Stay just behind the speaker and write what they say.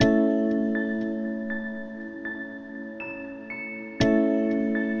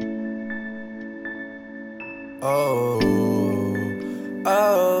Oh,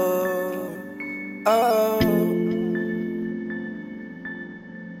 oh, oh.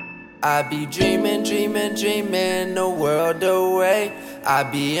 I be dreaming, dreaming, dreaming the world away. I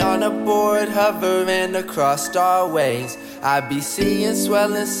be on a board hovering across starways. I be seeing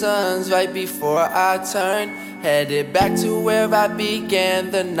swelling suns right before I turn, headed back to where I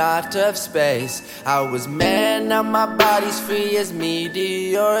began, the knot of space. I was man, now my body's free as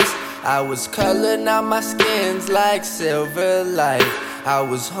meteors. I was colored, now my skin's like silver light. I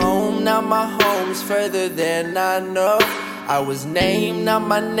was home, now my home's further than I know. I was named, now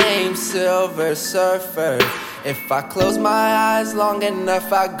my name's Silver Surfer. If I close my eyes long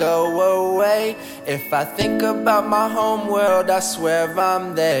enough, I go away. If I think about my home world, I swear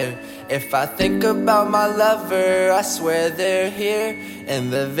I'm there. If I think about my lover, I swear they're here,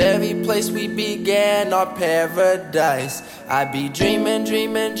 in the very place we began our paradise. I be dreaming,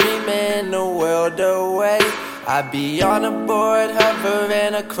 dreaming, dreaming the world away. I be on a board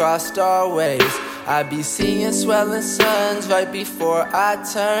hovering across starways. I be seeing swelling suns right before I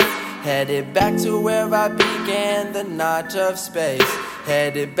turn, headed back to where I began, the knot of space.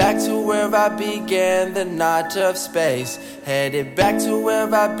 Headed back to where I began, the knot of space. Headed back to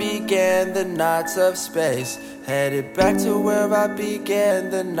where I began, the knots of space. Headed back to where I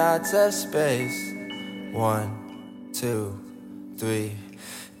began, the knots of space. 1, 2, 3.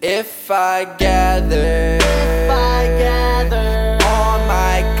 If I gather all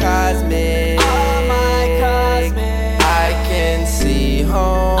my cosmic, I can see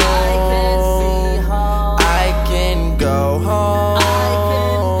home. I can go home.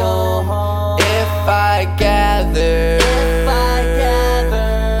 If I gather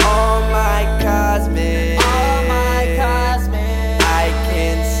all my cosmic, I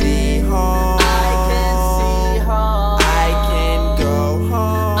can see home. I can go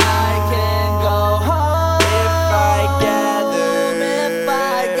home. If I gather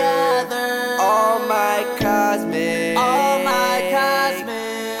all my cosmic,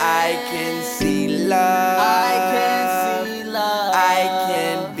 I can see love. I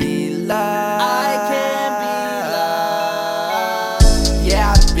can be loved.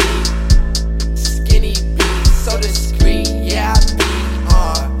 Yeah, I be skinny, be so discreet. Yeah, I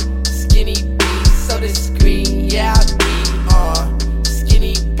be skinny, be so discreet. Yeah, I be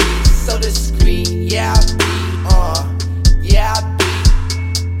skinny, be so discreet. Yeah, I be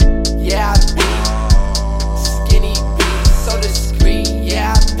yeah, I be skinny, be so discreet.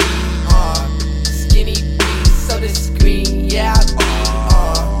 Yeah, I be skinny, be so discreet. Yeah, I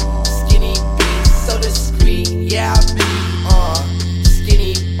be skinny, be so discreet. Yeah, I be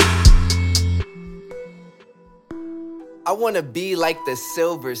skinny. I wanna be like the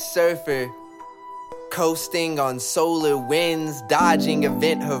Silver Surfer, coasting on solar winds, dodging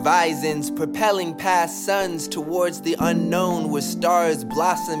event horizons, propelling past suns towards the unknown where stars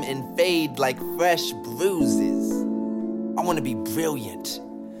blossom and fade like fresh bruises. I wanna be brilliant.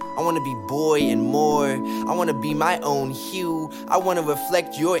 I wanna be boy and more. I wanna be my own hue. I wanna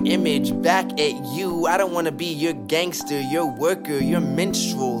reflect your image back at you. I don't wanna be your gangster, your worker, your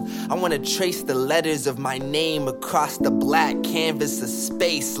minstrel. I wanna trace the letters of my name across the black canvas of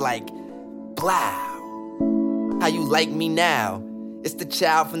space like blow. How you like me now? It's the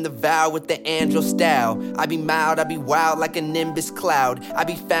child from the vow with the andro style. I be mild, I be wild like a nimbus cloud. I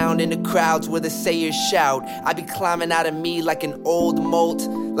be found in the crowds where the sayers shout. I be climbing out of me like an old molt,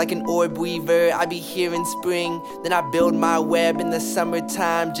 like an orb weaver. I be here in spring, then I build my web in the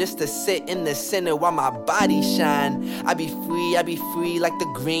summertime, just to sit in the center while my body shine. I be free like the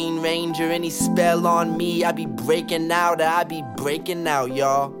Green Ranger. Any spell on me, I be breaking out,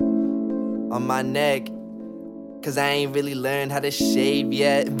 y'all. On my neck, 'cause I ain't really learned how to shave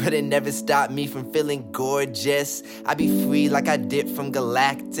yet, but it never stopped me from feeling gorgeous. I be free like I dip from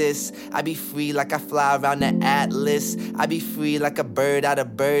Galactus. I be free like I fly around the Atlas. I be free like a bird out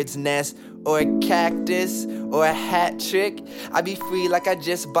of bird's nest, or a cactus, or a hat trick. I be free like I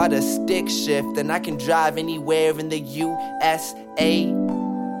just bought a stick shift, and I can drive anywhere in the USA.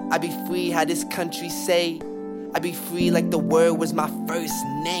 I be free how this country say. I be free like the word was my first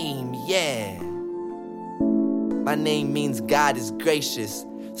name, yeah. My name means God is gracious,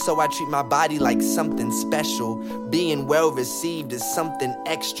 so I treat my body like something special. Being well received is something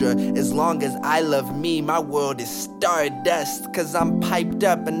extra. As long as I love me, my world is stardust. 'Cause I'm piped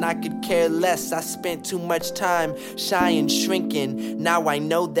up and I could care less. I spent too much time shy and shrinking. Now I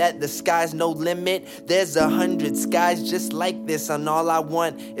know that the sky's no limit. There's 100 skies just like this, and all I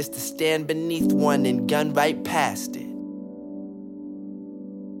want is to stand beneath one and gun right past it.